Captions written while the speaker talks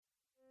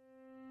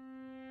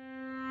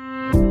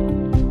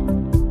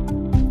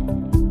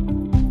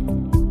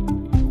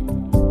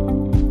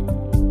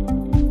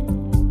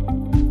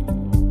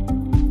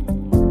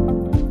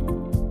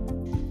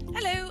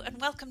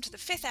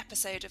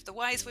episode of the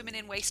Wise Women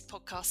in Waste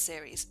podcast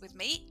series with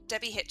me,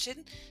 Debbie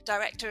Hitchin,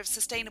 Director of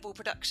Sustainable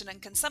Production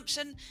and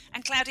Consumption,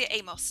 and Claudia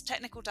Amos,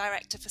 Technical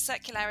Director for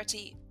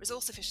Circularity,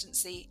 Resource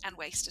Efficiency and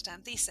Waste at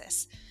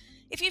Anthesis.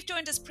 If you've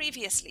joined us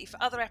previously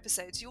for other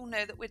episodes, you'll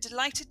know that we're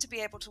delighted to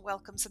be able to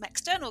welcome some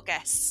external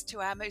guests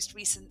to our most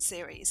recent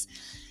series.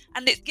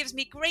 And it gives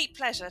me great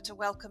pleasure to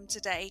welcome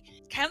today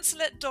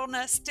Councillor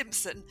Donna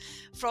Stimson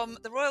from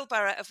the Royal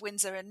Borough of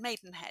Windsor and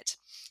Maidenhead.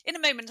 In a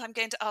moment, I'm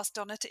going to ask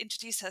Donna to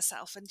introduce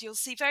herself, and you'll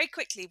see very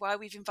quickly why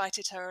we've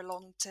invited her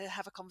along to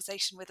have a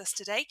conversation with us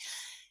today.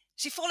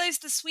 She follows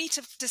the suite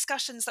of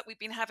discussions that we've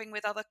been having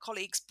with other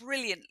colleagues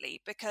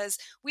brilliantly, because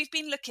we've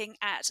been looking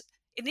at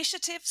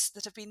initiatives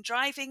that have been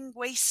driving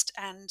waste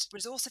and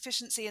resource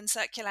efficiency and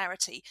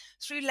circularity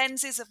through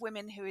lenses of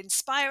women who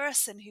inspire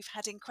us and who've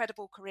had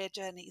incredible career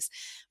journeys.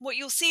 What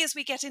you'll see as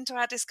we get into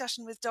our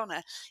discussion with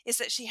Donna is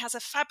that she has a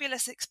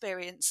fabulous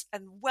experience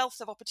and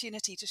wealth of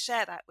opportunity to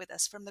share that with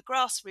us, from the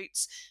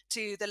grassroots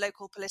to the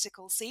local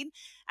political scene,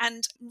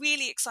 and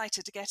really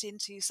excited to get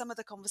into some of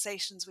the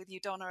conversations with you,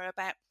 Donna,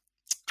 about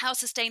how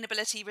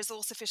sustainability,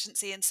 resource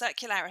efficiency and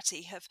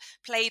circularity have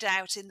played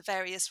out in the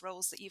various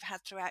roles that you've had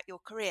throughout your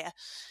career.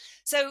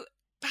 So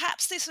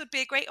perhaps this would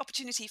be a great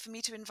opportunity for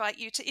me to invite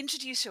you to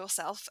introduce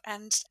yourself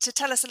and to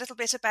tell us a little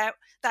bit about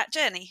that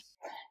journey.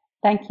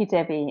 Thank you,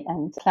 Debbie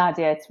and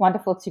Claudia. It's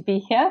wonderful to be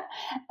here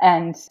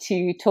and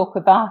to talk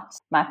about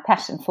my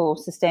passion for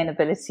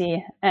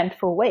sustainability and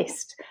for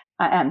waste.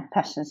 I am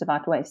passionate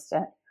about waste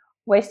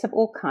of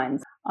all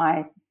kinds.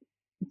 I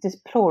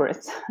deplore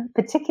it,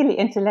 particularly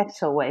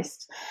intellectual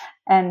waste.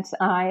 And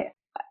I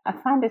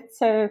find it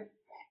so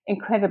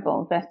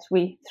incredible that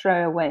we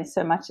throw away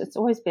so much. It's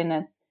always been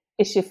an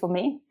issue for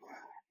me.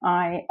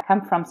 I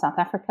come from South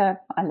Africa.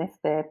 I left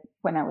there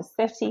when I was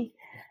 30.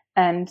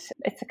 And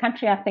it's a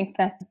country, I think,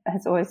 that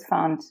has always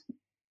found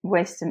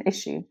waste an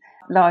issue.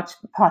 Large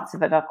parts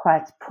of it are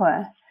quite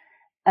poor.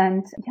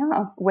 And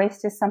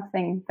waste is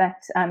something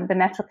that the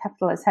natural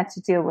capital has had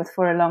to deal with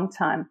for a long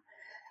time.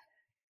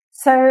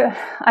 So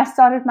I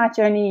started my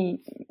journey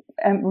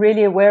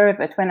really aware of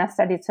it when I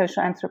studied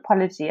social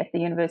anthropology at the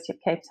University of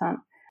Cape Town.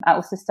 I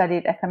also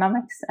studied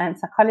economics and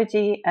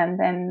psychology, and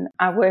then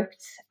I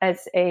worked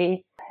as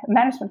a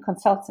management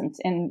consultant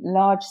in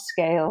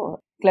large-scale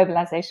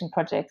globalization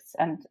projects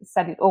and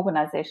studied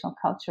organizational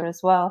culture as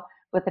well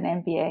with an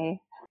MBA.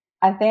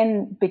 I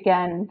then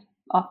began,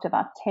 after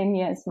about 10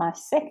 years, my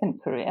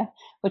second career,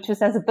 which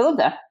was as a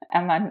builder.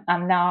 And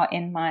I'm now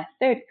in my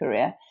third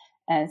career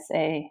as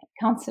a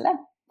councillor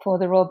for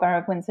the Royal Borough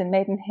of Windsor and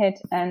Maidenhead,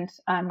 and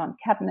I'm on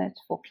cabinet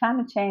for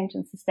climate change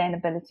and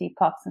sustainability,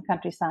 parks and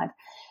countryside.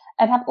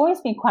 And I've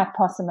always been quite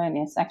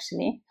parsimonious,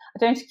 actually. I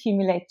don't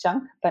accumulate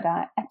junk, but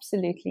I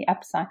absolutely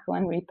upcycle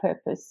and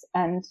repurpose.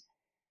 And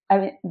I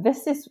mean,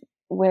 this is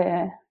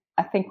where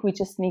I think we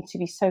just need to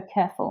be so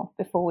careful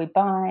before we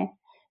buy,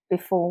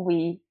 before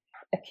we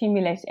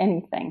accumulate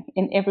anything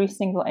in every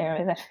single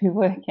area that we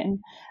work in.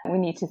 We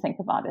need to think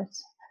about it.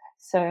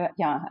 So,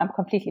 I'm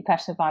completely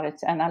passionate about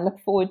it, and I look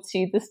forward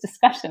to this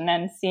discussion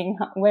and seeing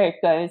where it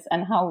goes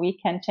and how we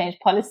can change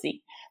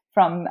policy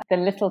from the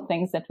little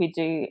things that we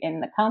do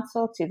in the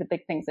council to the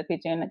big things that we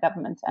do in the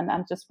government. And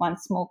I'm just one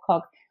small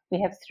cog.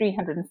 We have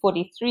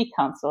 343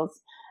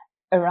 councils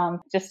around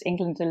just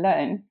England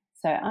alone.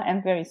 So I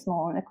am very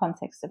small in the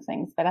context of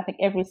things, but I think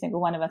every single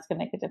one of us can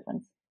make a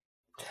difference.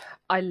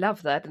 I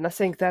love that. And I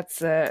think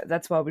that's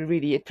why we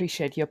really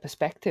appreciate your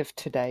perspective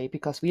today,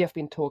 because we have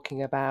been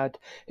talking about,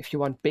 if you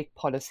want big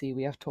policy,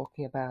 we are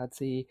talking about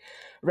the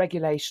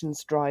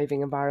regulations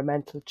driving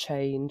environmental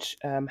change,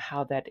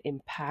 how that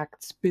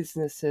impacts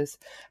businesses,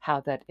 how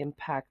that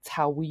impacts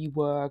how we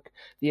work,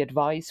 the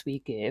advice we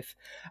give.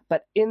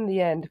 But in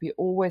the end, we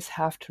always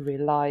have to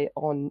rely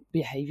on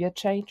behavior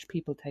change,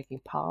 people taking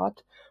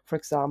part. For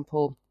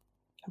example,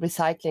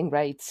 recycling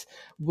rates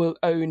will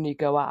only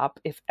go up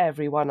if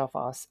every one of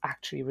us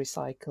actually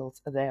recycles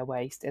their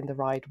waste in the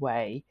right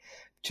way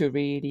to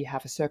really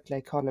have a circular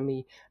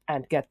economy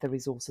and get the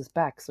resources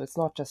back. So it's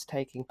not just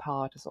taking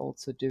part, it's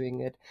also doing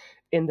it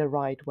in the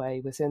right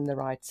way, within the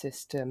right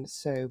system,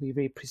 so we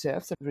really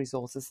preserve the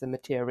resources, the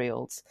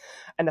materials.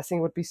 And I think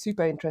it would be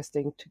super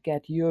interesting to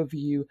get your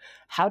view.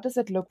 How does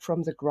it look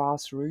from the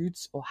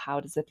grassroots, or how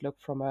does it look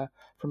from a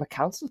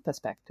council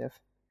perspective?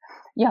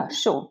 Yeah,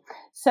 sure.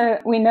 So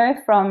we know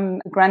from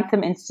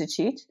Grantham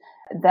Institute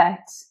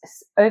that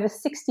over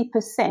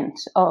 60%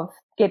 of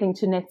getting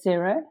to net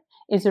zero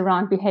is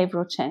around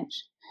behavioral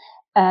change.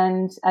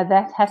 And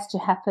that has to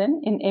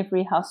happen in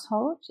every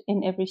household,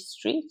 in every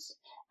street.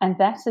 And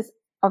that has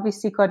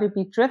obviously got to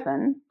be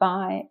driven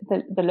by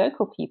the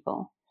local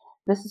people.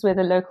 This is where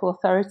the local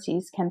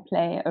authorities can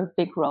play a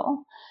big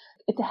role.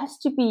 It has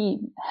to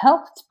be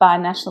helped by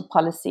national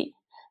policy.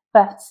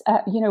 But,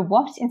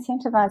 what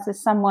incentivizes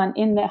someone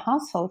in their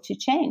household to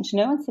change?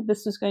 No one said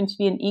this was going to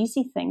be an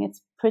easy thing.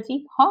 It's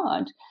pretty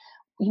hard.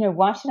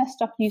 Why should I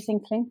stop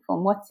using cling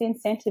film? What's the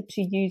incentive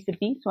to use the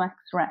beeswax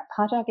wrap?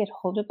 How do I get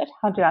hold of it?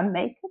 How do I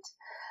make it?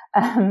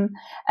 And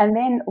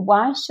then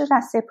why should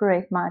I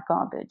separate my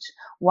garbage?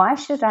 Why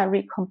should I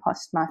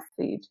recompost my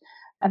food?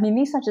 I mean,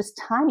 these are just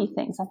tiny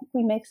things. I think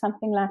we make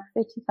something like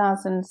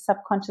 30,000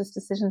 subconscious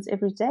decisions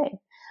every day,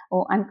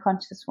 or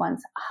unconscious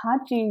ones. How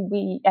do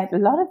we, a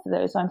lot of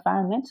those are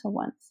environmental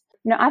ones.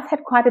 I've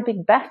had quite a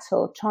big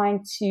battle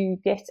trying to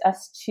get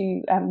us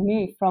to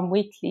move from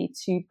weekly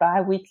to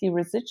bi-weekly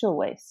residual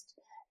waste.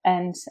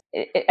 And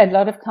a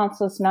lot of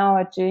councils now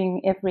are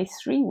doing every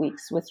 3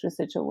 weeks with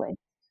residual waste.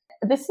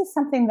 This is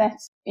something that,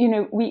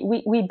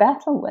 we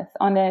battle with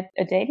on a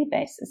daily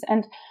basis.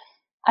 And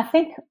I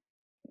think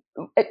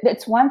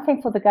it's one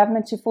thing for the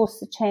government to force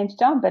the change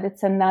down, but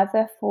it's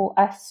another for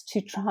us to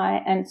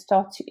try and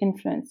start to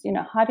influence.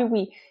 How do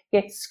we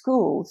get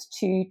schools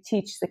to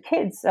teach the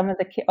kids?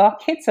 Our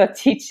kids are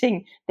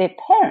teaching their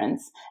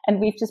parents,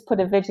 and we've just put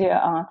a video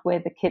out where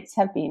the kids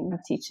have been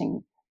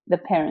teaching the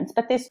parents,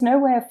 but there's no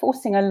way of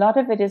forcing. A lot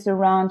of it is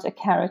around a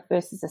carrot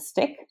versus a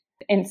stick.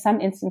 In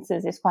some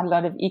instances, there's quite a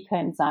lot of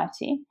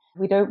eco-anxiety.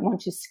 We don't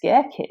want to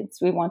scare kids.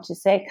 We want to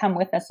say, come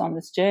with us on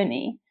this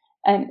journey.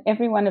 And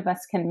every one of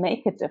us can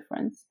make a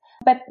difference.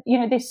 But,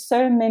 there's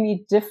so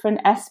many different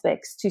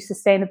aspects to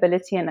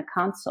sustainability in a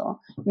council.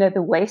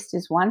 The waste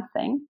is one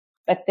thing,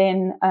 but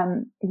then,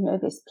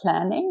 there's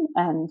planning.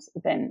 And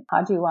then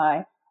how do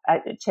I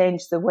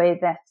change the way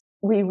that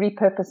we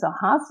repurpose our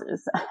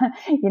houses?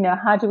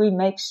 How do we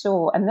make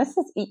sure? And this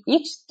is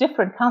each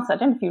different council. I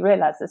don't know if you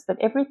realize this, but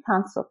every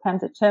council can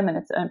determine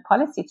its own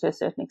policy to a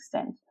certain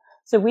extent.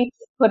 So we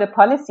put a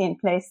policy in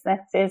place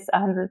that says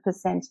 100%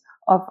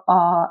 of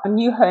our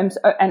new homes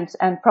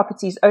and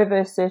properties over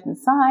a certain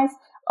size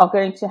are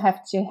going to have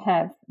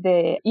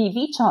their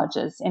EV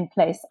chargers in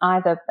place,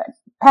 either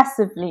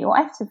passively or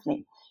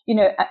actively.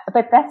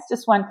 But that's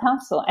just one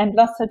council, and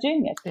lots are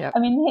doing it. Yep. I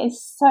mean, there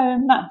is so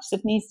much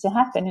that needs to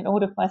happen in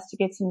order for us to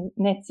get to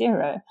net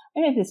zero.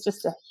 It is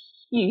just a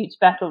huge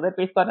battle that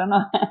we've got on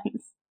our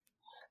hands.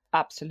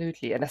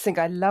 Absolutely. And I think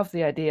I love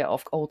the idea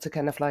of also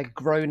kind of like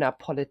grown-up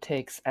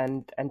politics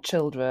and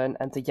children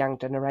and the young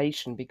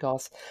generation,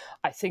 because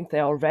I think they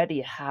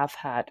already have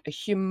had a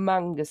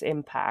humongous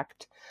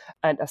impact.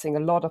 And I think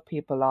a lot of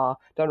people are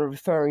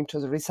referring to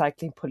the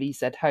recycling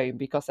police at home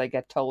because they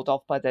get told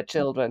off by their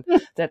children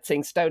that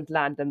things don't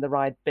land in the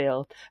right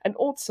bill. And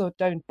also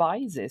don't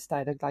buy this.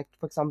 Like,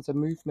 for example, the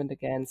movement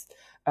against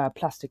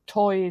plastic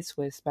toys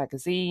with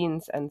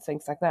magazines and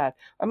things like that.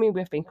 I mean,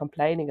 we've been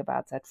complaining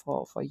about that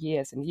for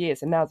years and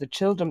years. And now the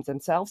children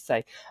themselves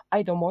say,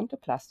 I don't want a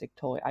plastic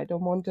toy. I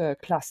don't want a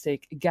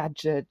plastic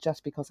gadget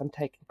just because I'm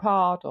taking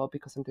part or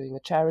because I'm doing a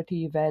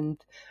charity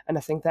event. And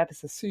I think that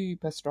is a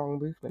super strong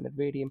movement and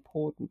really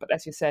important. But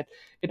as you said,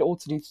 it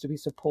also needs to be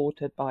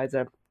supported by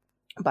the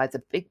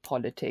big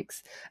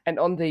politics. And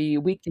on the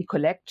weekly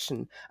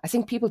collection, I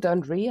think people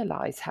don't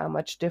realize how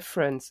much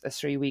difference a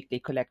 3 weekly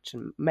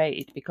collection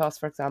made. Because,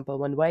 for example,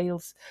 when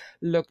Wales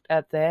looked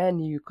at their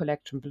new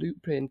collection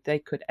blueprint, they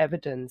could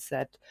evidence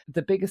that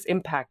the biggest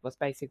impact was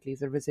basically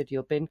the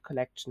residual bin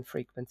collection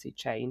frequency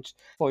change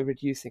for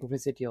reducing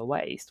residual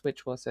waste,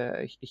 which was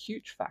a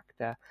huge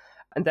factor.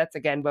 And that's,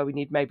 again, where we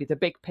need maybe the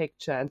big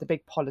picture and the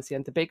big policy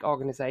and the big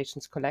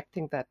organizations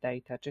collecting that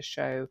data to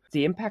show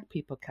the impact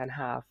people can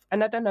have.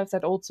 And I don't know if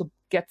that also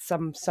gets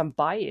some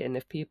buy-in,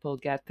 if people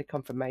get the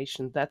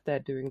confirmation that they're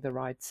doing the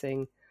right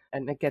thing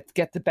and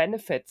get the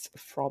benefits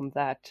from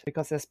that,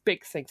 because there's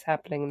big things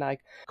happening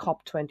like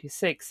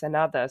COP26 and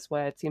others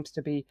where it seems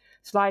to be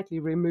slightly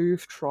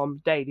removed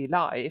from daily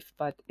life,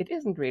 but it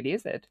isn't really,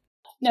 is it?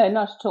 No,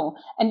 not at all.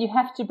 And you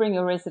have to bring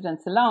your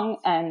residents along.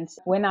 And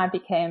when I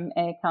became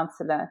a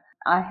councillor,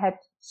 I had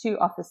 2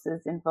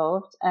 officers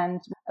involved,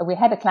 and we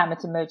had a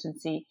climate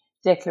emergency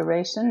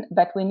declaration,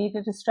 but we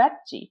needed a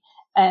strategy.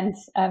 And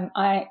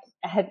I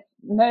had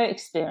no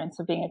experience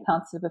of being a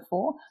councillor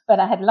before, but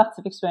I had lots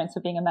of experience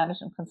of being a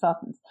management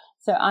consultant.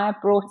 So I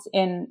brought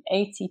in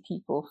 80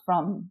 people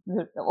from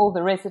all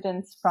the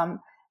residents, from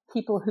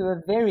people who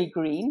are very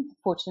green,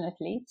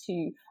 fortunately,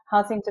 to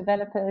housing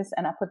developers,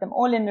 and I put them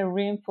all in a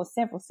room for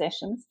several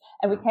sessions,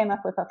 and we came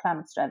up with our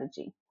climate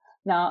strategy.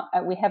 Now,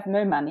 we have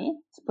no money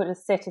to put a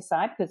set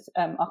aside because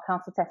our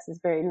council tax is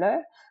very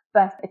low,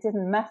 but it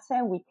didn't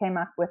matter. We came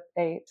up with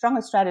a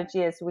stronger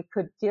strategy as we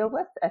could deal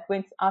with. It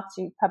went out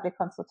to public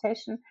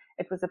consultation.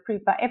 It was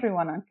approved by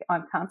everyone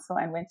on council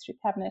and went through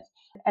cabinet,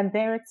 and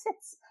there it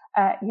sits,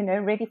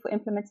 ready for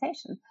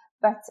implementation.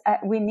 But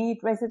we need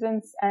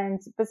residents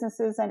and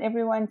businesses and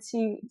everyone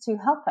to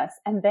help us.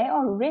 And they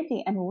are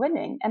ready and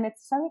willing. And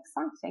it's so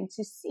exciting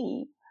to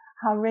see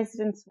how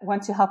residents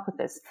want to help with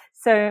this.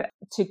 So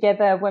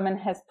Together Women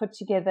has put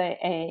together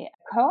a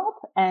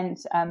co-op, and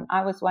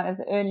I was one of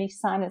the early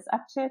signers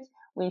up to it.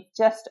 We've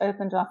just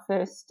opened our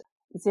first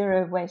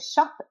zero waste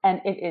shop,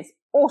 and it is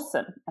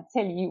awesome. I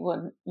tell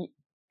you,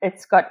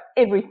 it's got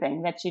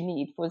everything that you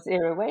need for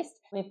zero waste.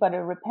 We've got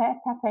a repair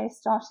cafe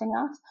starting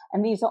out,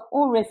 and these are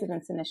all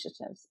residents'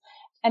 initiatives.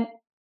 And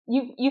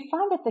you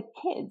find that the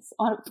kids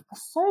are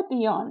so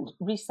beyond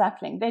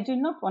recycling. They do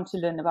not want to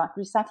learn about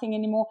recycling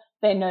anymore.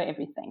 They know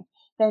everything.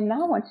 They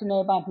now want to know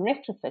about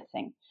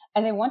retrofitting,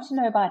 and they want to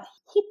know about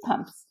heat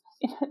pumps.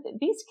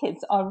 These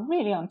kids are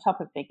really on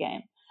top of their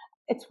game.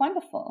 It's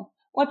wonderful.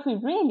 What we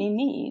really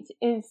need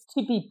is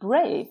to be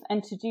brave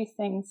and to do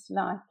things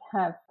like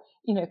have,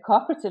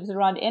 cooperatives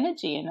around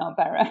energy in our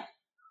borough.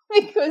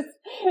 Because,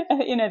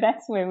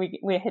 that's where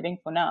we're heading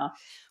for now.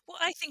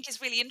 What I think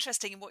is really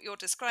interesting in what you're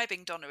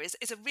describing, Donna,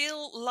 is a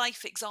real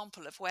life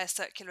example of where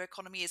circular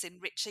economy is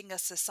enriching a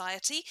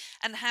society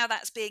and how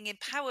that's being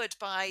empowered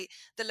by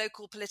the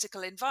local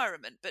political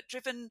environment, but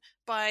driven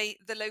by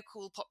the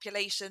local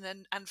population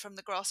and from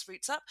the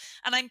grassroots up.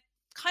 And I'm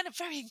kind of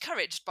very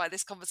encouraged by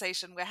this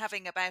conversation we're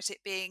having about it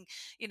being,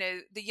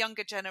 the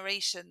younger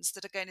generations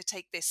that are going to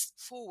take this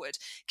forward.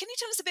 Can you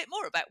tell us a bit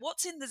more about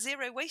what's in the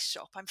zero waste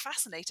shop? I'm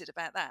fascinated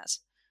about that.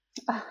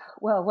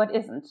 Well, what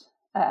isn't?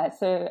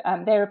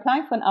 They're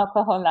applying for an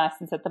alcohol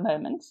license at the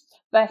moment,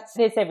 but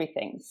there's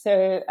everything.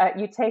 So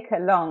you take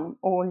along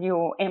all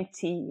your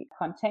empty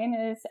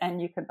containers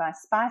and you can buy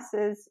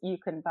spices, you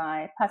can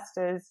buy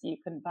pastas, you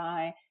can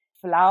buy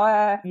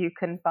flour, you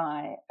can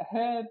buy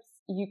herbs,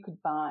 you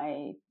could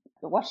buy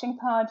the washing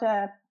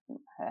powder,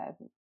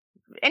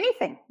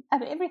 anything.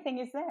 Everything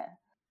is there.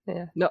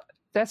 Yeah, no,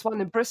 there's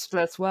one in Bristol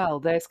as well.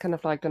 There's kind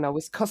of like,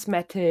 with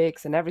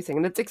cosmetics and everything,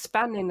 and it's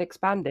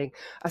expanding.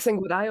 I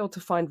think what I also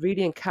find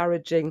really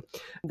encouraging,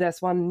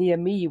 there's one near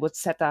me was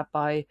set up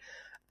by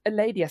a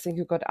lady, I think,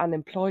 who got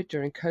unemployed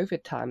during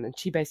COVID time, and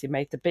she basically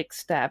made the big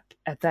step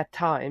at that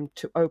time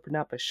to open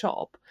up a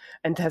shop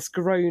and has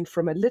grown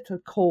from a little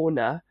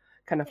corner,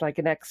 kind of like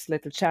an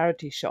ex-little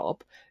charity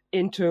shop,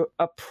 into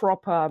a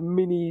proper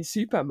mini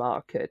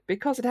supermarket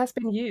because it has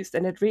been used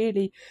and it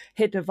really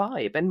hit a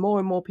vibe, and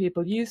more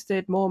people used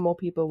it. More and more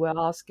people were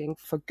asking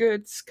for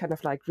goods, kind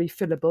of like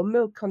refillable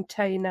milk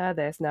container.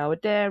 There's now a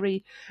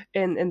dairy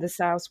in the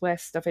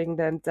southwest of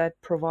England that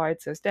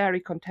provides those dairy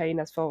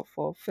containers for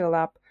fill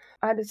up,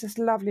 and it's just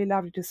lovely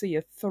to see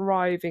a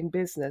thriving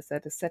business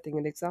that is setting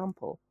an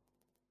example.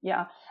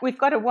 Yeah, we've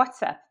got a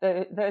WhatsApp,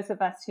 those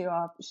of us who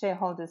are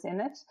shareholders in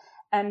it,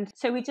 and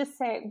so we just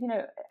say,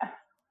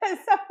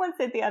 someone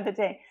said the other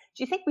day,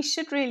 do you think we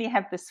should really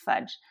have this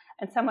fudge?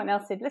 And someone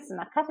else said, listen,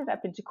 I cut it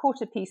up into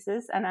quarter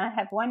pieces and I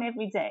have one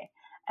every day.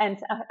 And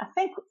I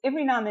think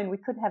every now and then we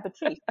could have a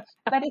treat.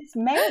 But it's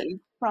made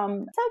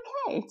from, it's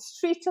okay.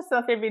 Treat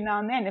yourself every now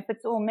and then if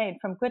it's all made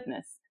from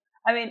goodness.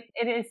 I mean,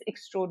 it is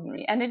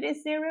extraordinary and it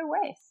is zero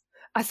waste.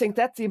 I think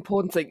that's the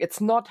important thing.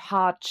 It's not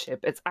hardship.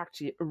 It's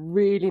actually a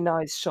really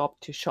nice shop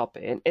to shop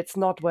in. It's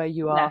not where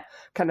you are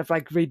kind of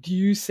like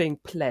reducing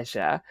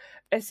pleasure.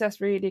 It's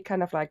just really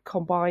kind of like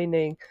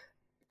combining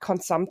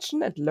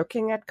consumption and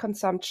looking at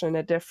consumption in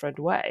a different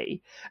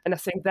way. And I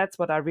think that's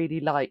what I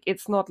really like.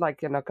 It's not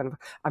like,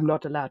 I'm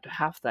not allowed to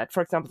have that.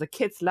 For example, the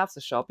kids love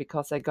the shop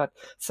because they got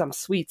some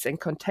sweets in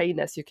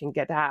containers you can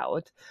get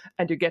out,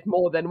 and you get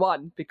more than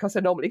one because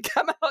they normally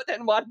come out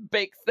in one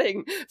big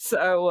thing.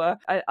 So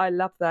I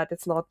love that.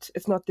 It's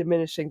not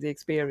diminishing the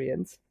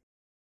experience.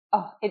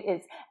 Oh, it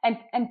is. And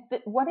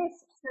what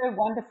is so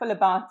wonderful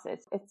about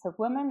it, it's a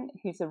woman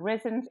who's a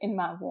resident in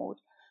my ward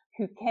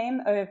who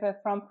came over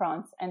from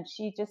France, and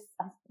she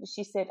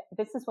said,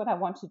 this is what I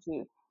want to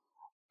do.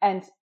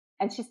 And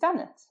she's done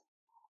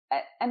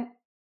it. And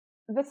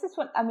this is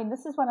what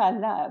I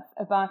love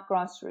about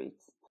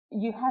grassroots.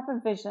 You have a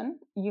vision,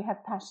 you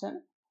have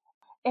passion.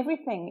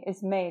 Everything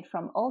is made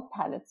from old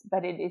pallets,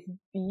 but it is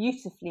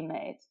beautifully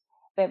made.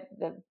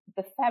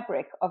 The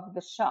fabric of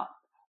the shop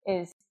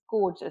is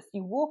gorgeous.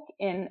 You walk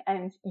in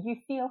and you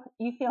feel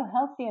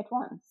healthy at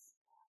once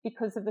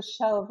because of the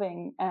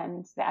shelving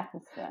and the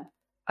atmosphere.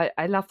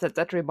 I love that.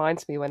 That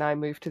reminds me, when I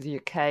moved to the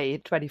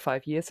UK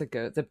 25 years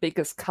ago, the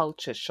biggest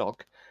culture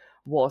shock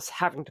was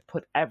having to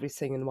put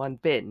everything in one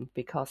bin,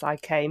 because I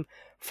came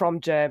from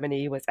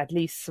Germany with at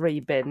least 3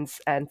 bins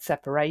and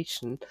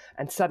separation,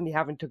 and suddenly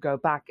having to go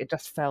back, it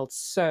just felt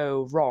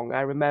so wrong.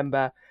 I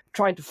remember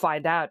trying to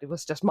find out it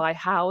was just my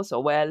house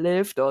or where I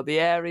lived or the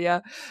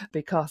area,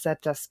 because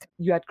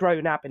you had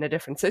grown up in a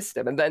different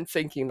system, and then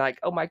thinking like,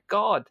 oh my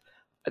God,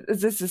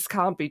 this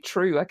can't be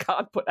true. I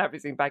can't put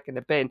everything back in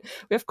the bin.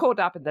 We've caught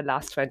up in the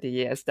last 20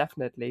 years,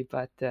 definitely.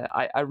 But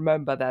I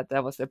remember that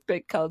there was a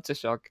big culture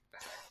shock.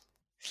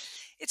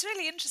 It's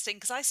really interesting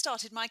because I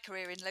started my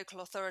career in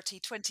local authority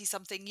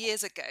 20-something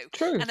years ago.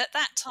 True. And at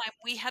that time,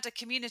 we had a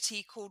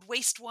community called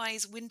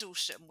Wastewise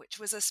Windlesham, which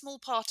was a small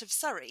part of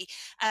Surrey.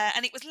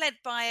 And it was led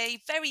by a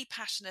very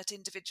passionate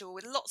individual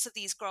with lots of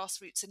these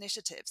grassroots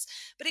initiatives.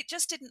 But it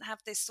just didn't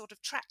have this sort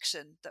of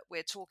traction that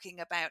we're talking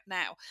about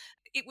now.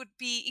 It would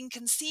be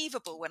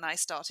inconceivable when I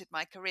started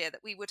my career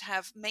that we would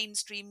have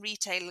mainstream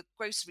retail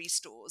grocery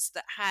stores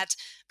that had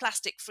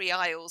plastic-free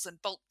aisles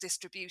and bulk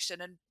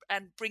distribution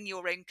and bring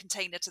your own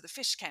container to the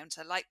fish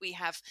counter like we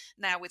have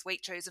now with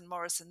Waitrose and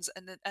Morrison's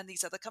and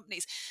these other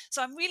companies.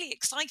 So I'm really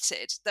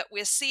excited that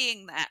we're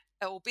seeing that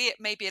albeit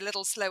maybe a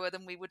little slower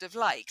than we would have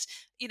liked,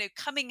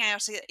 coming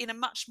out in a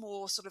much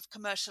more sort of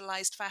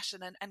commercialized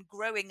fashion and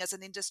growing as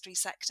an industry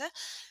sector.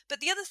 But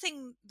the other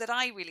thing that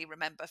I really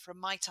remember from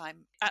my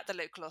time at the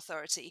local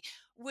authority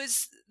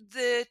was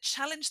the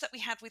challenge that we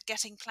had with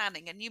getting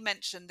planning. And you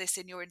mentioned this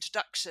in your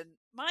introduction.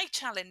 My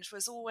challenge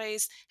was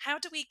always, how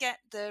do we get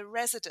the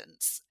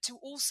residents to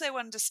also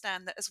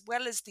understand that as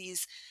well as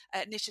these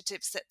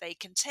initiatives that they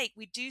can take,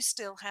 we do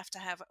still have to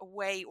have a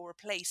way or a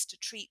place to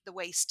treat the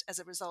waste as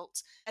a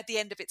result at the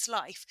end of its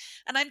life.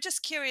 And I'm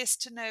just curious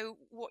to know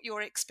what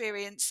your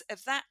experience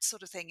of that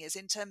sort of thing is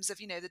in terms of,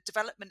 the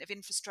development of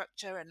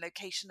infrastructure and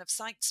location of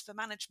sites for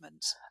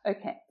management.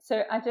 Okay,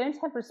 so I don't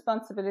have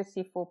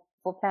responsibility for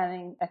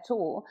planning at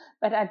all,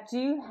 but I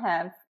do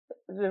have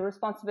the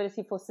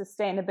responsibility for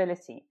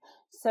sustainability.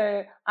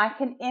 So I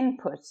can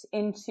input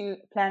into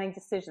planning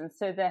decisions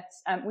so that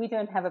we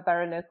don't have a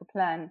borough local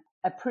plan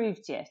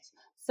approved yet.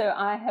 So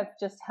I have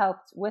just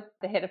helped with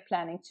the head of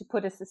planning to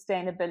put a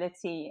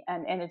sustainability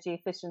and energy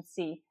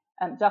efficiency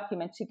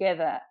document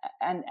together,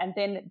 and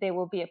then there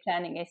will be a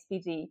planning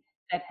SPD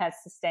that has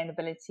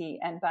sustainability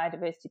and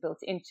biodiversity built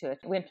into it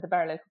when the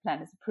borough local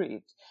plan is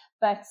approved.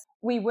 But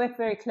we work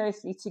very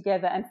closely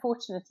together, and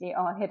fortunately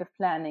our head of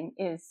planning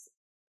is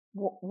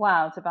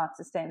wild about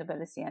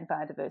sustainability and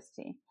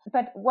biodiversity.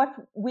 But what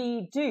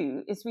we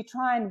do is we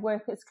try and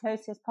work as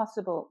closely as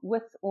possible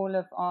with all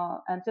of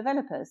our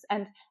developers,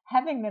 and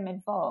having them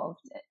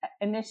involved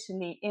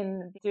initially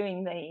in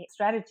doing the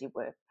strategy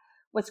work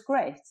was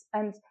great.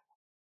 And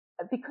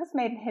because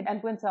Maidenhead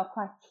and Windsor are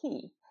quite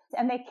key,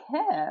 and they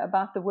care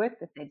about the work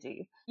that they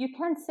do, you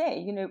can say,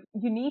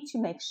 you need to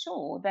make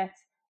sure that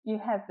you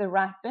have the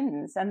right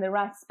bins and the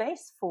right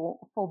space for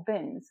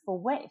bins for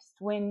waste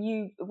when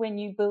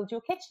you build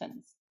your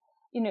kitchens.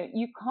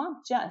 You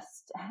can't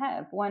just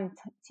have one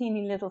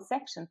teeny little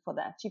section for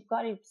that. You've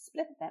got to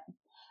split them.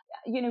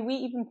 We're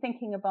even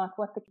thinking about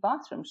what the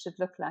bathroom should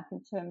look like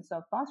in terms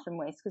of bathroom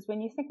waste, because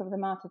when you think of the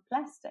amount of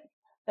plastic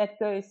that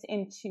goes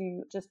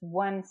into just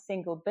one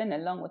single bin,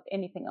 along with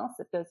anything else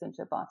that goes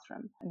into a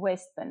bathroom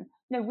waste bin,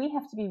 we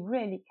have to be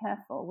really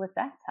careful with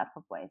that type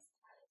of waste.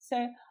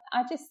 So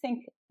I just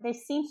think there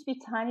seem to be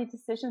tiny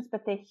decisions,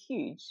 but they're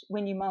huge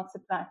when you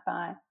multiply it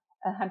by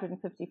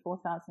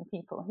 154,000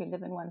 people who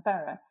live in one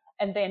borough,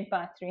 and then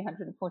by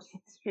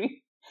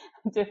 343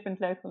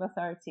 different local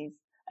authorities,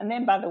 and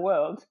then by the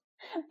world.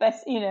 But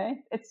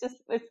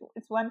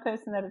it's one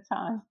person at a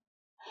time,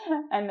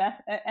 and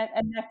that's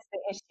the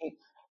issue.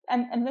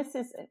 And this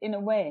is, in a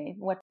way,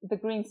 what the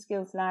Green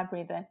Skills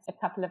Library that a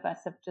couple of us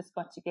have just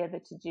got together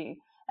to do.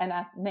 And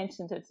I've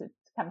mentioned it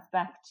comes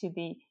back to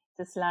the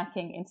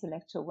disliking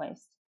intellectual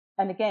waste.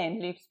 And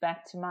again, loops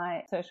back to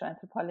my social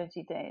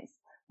anthropology days,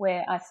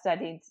 where I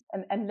studied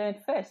and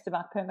learned first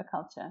about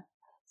permaculture.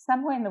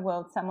 Somewhere in the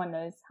world, someone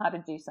knows how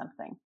to do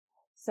something.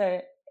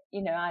 So,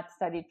 I'd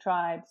studied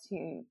tribes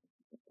who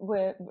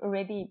were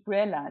already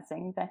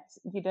realizing that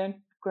you don't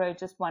grow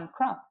just one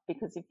crop,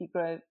 because if you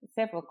grow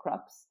several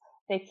crops,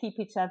 they keep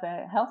each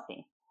other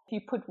healthy. If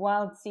you put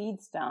wild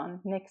seeds down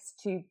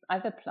next to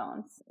other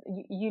plants,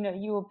 you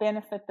will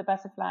benefit the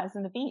butterflies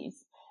and the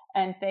bees,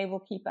 and they will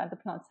keep other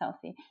plants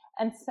healthy.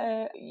 And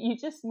so you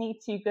just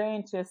need to go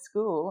into a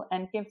school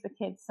and give the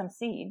kids some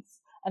seeds,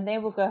 and they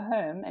will go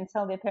home and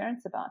tell their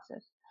parents about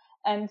it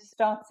and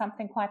start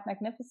something quite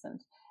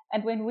magnificent.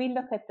 And when we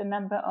look at the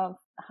number of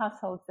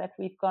households that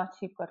we've got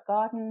who've got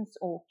gardens,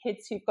 or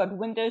kids who've got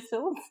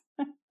windowsills,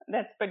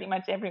 that's pretty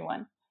much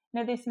everyone.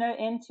 There's no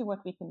end to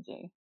what we can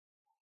do.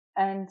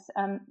 And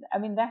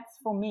that's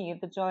for me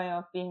the joy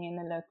of being in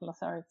a local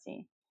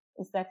authority,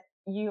 is that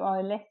you are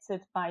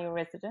elected by your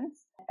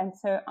residents. And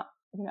so,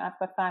 I've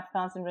got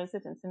 5,000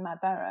 residents in my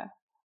borough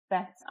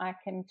that I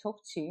can talk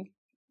to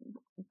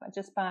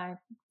just by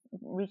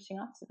reaching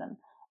out to them.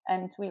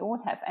 And we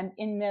all have. And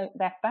in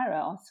that borough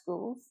are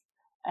schools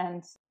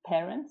and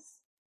parents.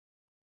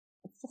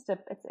 It's just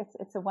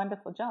it's a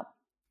wonderful job.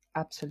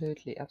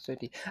 Absolutely.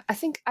 I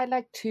think I'd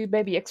like to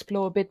maybe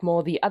explore a bit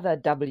more the other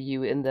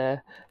W in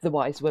the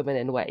Wise Women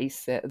in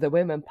Waste, the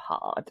women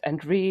part,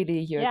 and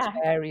really your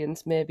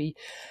experience maybe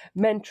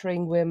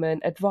mentoring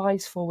women,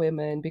 advice for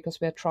women,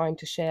 because we're trying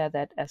to share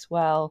that as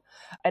well.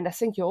 And I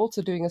think you're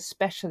also doing a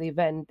special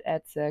event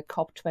at the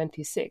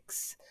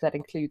COP26 that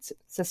includes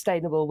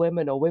sustainable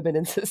women, or women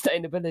in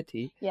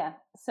sustainability. Yeah.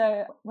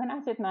 So when I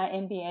did my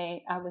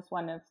MBA, I was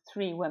one of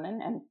 3 women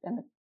and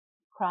a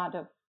crowd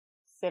of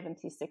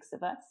 76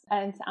 of us.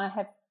 And I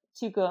have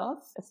 2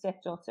 girls, a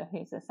stepdaughter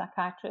who's a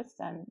psychiatrist,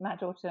 and my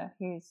daughter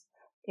who's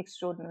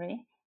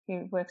extraordinary,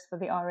 who works for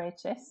the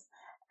RHS.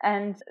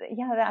 And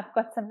I've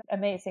got some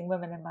amazing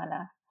women in my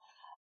life.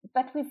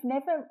 But we've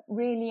never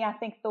really, I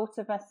think, thought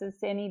of us as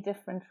any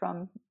different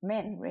from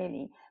men,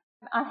 really.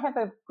 I have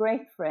a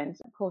great friend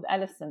called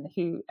Alison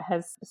who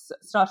has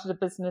started a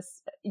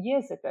business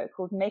years ago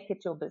called Make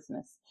It Your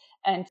Business.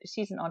 And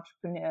she's an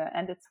entrepreneur,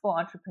 and it's for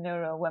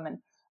entrepreneurial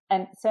women.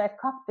 And so at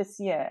COP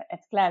this year at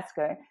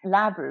Glasgow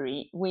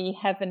Library, we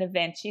have an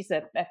event. She's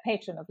a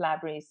patron of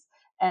libraries,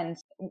 and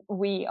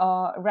we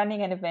are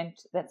running an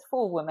event that's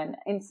for women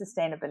in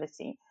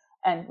sustainability.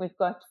 And we've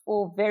got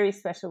 4 very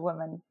special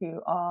women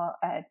who are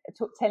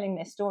telling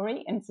their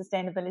story in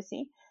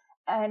sustainability.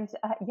 And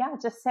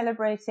just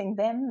celebrating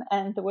them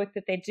and the work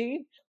that they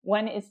do.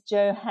 One is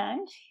Jo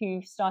Hand,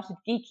 who started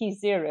Geeky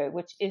Zero,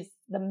 which is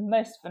the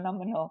most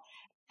phenomenal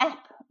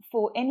app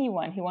for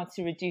anyone who wants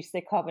to reduce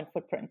their carbon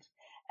footprint.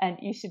 And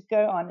you should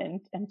go on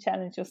and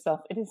challenge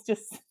yourself. It is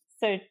just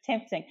so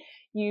tempting.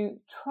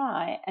 You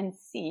try and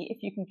see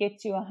if you can get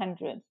to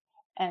 100.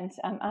 And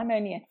I'm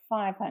only at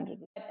 500.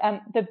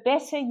 The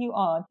better you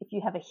are, if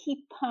you have a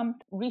heat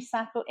pump,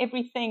 recycle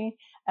everything,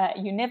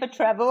 you never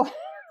travel,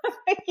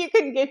 you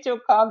can get your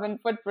carbon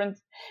footprint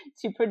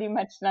to pretty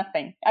much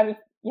nothing. But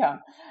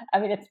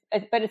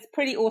it's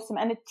pretty awesome.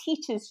 And it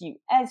teaches you,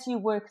 as you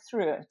work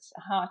through it,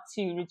 how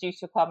to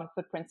reduce your carbon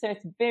footprint. So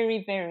it's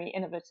very, very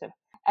innovative.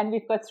 And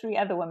we've got 3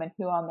 other women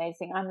who are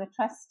amazing. I'm the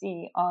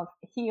trustee of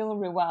Heal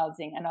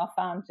Rewilding, and our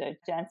founder,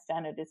 Jan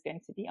Stannard, is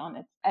going to be on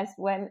it, as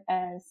well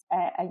as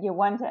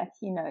Yawanda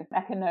Aquino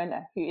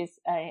Akinola, who is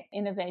an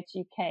Innovate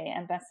UK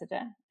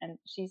ambassador, and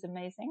she's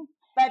amazing.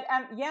 But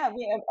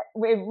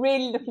we're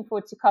really looking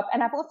forward to COP.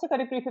 And I've also got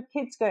a group of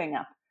kids going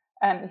up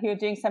who are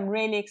doing some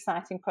really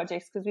exciting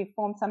projects, because we've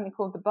formed something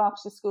called the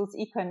Berkshire Schools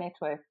Eco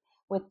Network,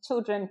 with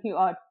children who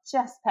are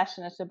just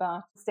passionate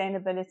about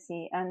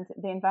sustainability and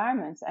the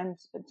environment, and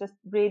just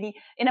really,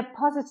 in a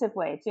positive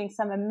way, doing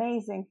some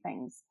amazing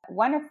things.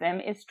 One of them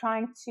is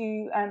trying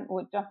to,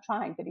 or not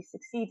trying, but he's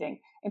succeeding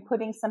in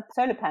putting some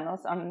solar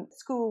panels on a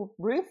school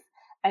roof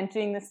and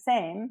doing the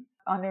same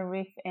on a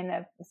roof in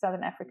a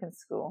Southern African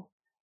school.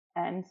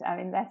 And I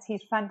mean,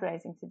 he's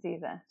fundraising to do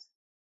that.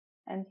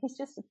 And he's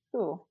just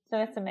cool. So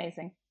it's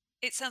amazing.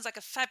 It sounds like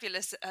a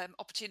fabulous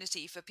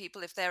opportunity for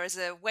people if there is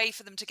a way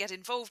for them to get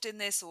involved in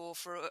this, or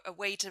for a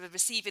way to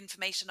receive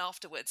information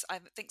afterwards. I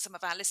think some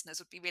of our listeners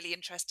would be really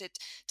interested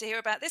to hear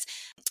about this.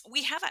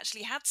 We have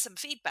actually had some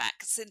feedback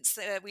since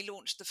we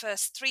launched the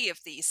first 3 of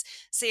these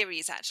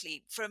series,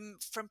 actually, from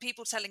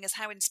people telling us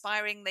how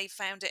inspiring they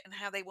found it and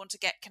how they want to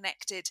get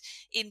connected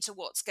into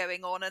what's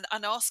going on, and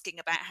asking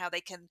about how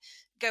they can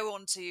go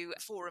on to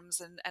forums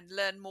and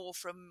learn more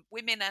from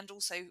women and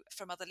also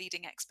from other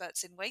leading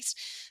experts in waste.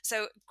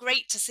 So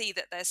great to see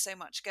that there's so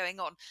much going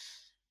on.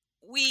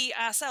 We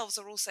ourselves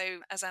are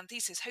also, as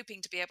Anthesis,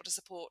 hoping to be able to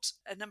support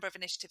a number of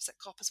initiatives at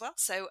COP as well.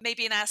 So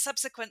maybe in our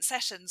subsequent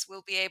sessions,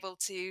 we'll be able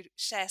to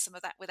share some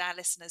of that with our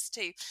listeners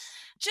too.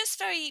 Just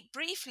very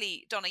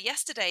briefly, Donna,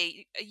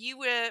 yesterday you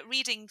were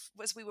reading,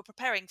 as we were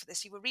preparing for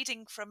this, you were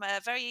reading from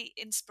a very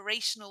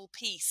inspirational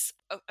piece,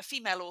 a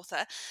female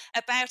author,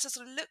 about a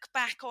sort of look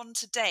back on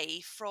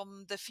today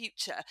from the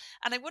future.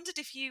 And I wondered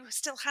if you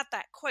still had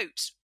that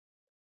quote.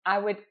 I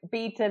would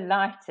be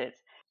delighted.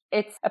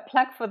 It's a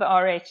plug for the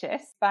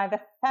RHS by the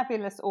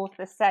fabulous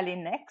author Sally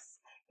Nex,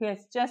 who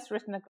has just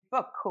written a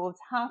book called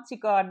How to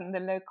Garden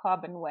the Low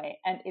Carbon Way.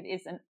 And it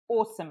is an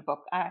awesome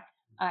book. I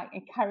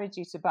encourage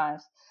you to buy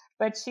it.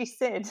 But she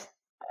said,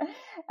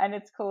 and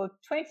it's called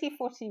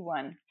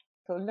 2041,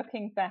 so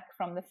Looking Back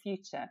from the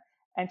Future.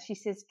 And she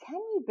says, can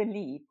you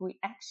believe we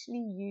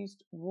actually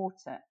used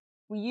water?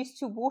 We used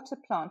to water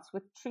plants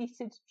with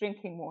treated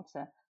drinking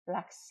water,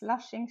 like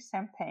slushing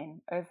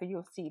champagne over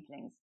your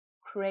seedlings.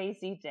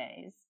 Crazy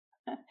days.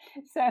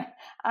 So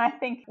I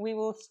think we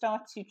will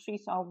start to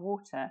treat our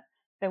water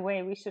the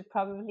way we should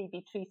probably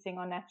be treating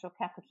our natural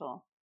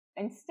capital.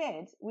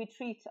 Instead, we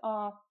treat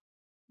our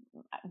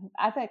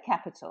other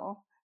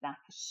capital, like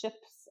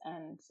ships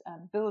and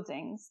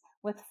buildings,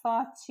 with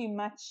far too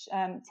much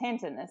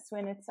tenderness,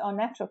 when it's our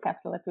natural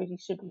capital that we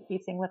should be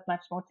treating with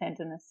much more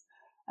tenderness.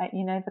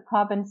 The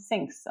carbon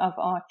sinks of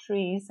our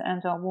trees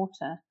and our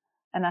water.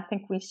 And I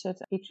think we should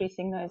be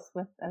treating those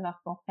with a lot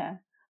more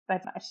care.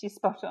 But she's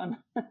spot on.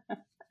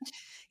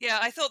 Yeah,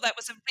 I thought that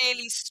was a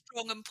really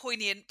strong and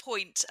poignant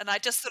point, and I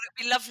just thought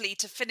it'd be lovely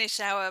to finish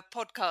our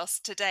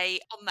podcast today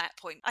on that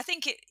point. I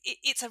think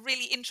it's a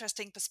really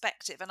interesting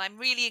perspective, and I'm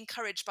really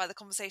encouraged by the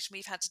conversation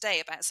we've had today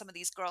about some of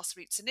these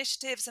grassroots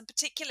initiatives, and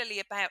particularly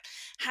about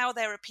how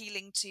they're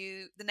appealing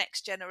to the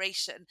next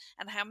generation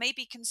and how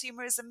maybe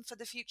consumerism for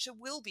the future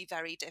will be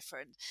very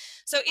different.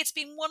 So it's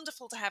been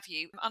wonderful to have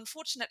you.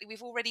 Unfortunately,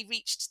 we've already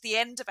reached the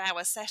end of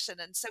our session,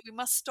 and so we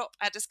must stop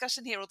our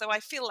discussion here, although I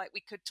feel like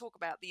we could talk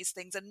about these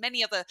things and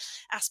many other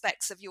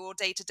aspects of your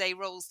day-to-day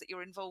roles that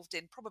you're involved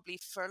in probably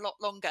for a lot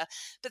longer.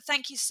 But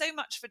thank you so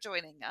much for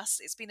joining us.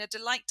 It's been a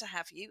delight to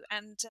have you,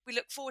 and we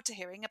look forward to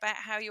hearing about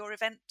how your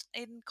event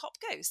in COP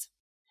goes.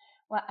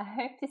 Well, I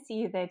hope to see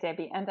you there,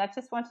 Debbie. And I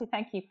just want to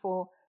thank you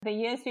for the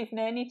years we've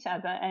known each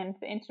other and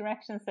the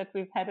interactions that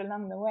we've had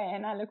along the way.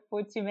 And I look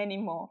forward to many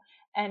more.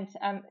 And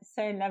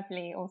so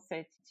lovely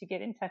also to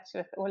get in touch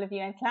with all of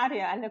you. And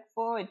Claudia, I look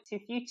forward to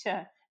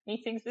future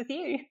meetings with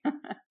you.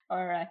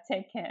 All right,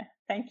 take care.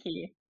 Thank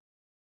you.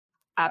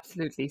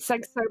 Absolutely.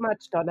 Thanks so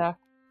much, Donna.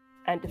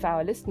 And if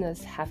our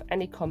listeners have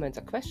any comments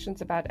or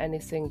questions about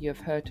anything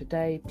you've heard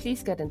today,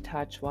 please get in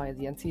touch via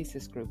the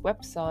Anthesis Group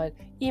website,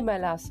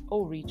 email us,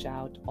 or reach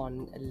out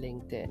on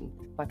LinkedIn.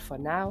 But for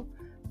now,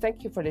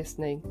 thank you for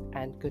listening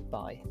and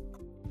goodbye.